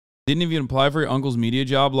Didn't even apply for your uncle's media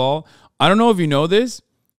job, lol. I don't know if you know this,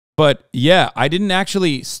 but yeah, I didn't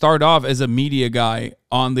actually start off as a media guy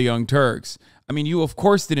on the Young Turks. I mean, you of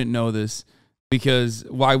course didn't know this because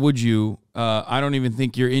why would you? I don't even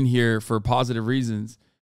think you're in here for positive reasons.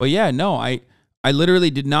 But yeah, no, I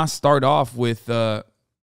literally did not start off with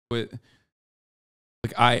like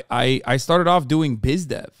I started off doing biz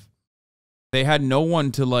dev. They had no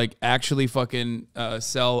one to like actually fucking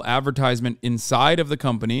sell advertisement inside of the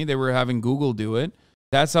company. They were having Google do it.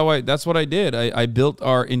 That's what I did. I built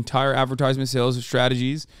our entire advertisement sales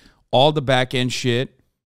strategies, all the back end shit,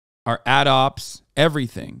 our ad ops,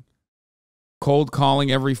 everything. Cold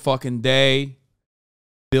calling every fucking day,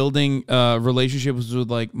 building relationships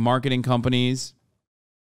with like marketing companies.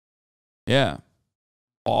 Yeah.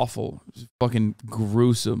 Awful. It was fucking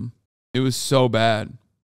gruesome. It was so bad.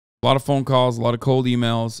 A lot of phone calls, a lot of cold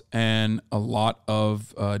emails, and a lot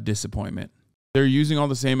of disappointment. They're using all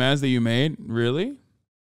the same ads that you made? Really?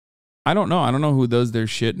 I don't know. I don't know who does their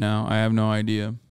shit now. I have no idea.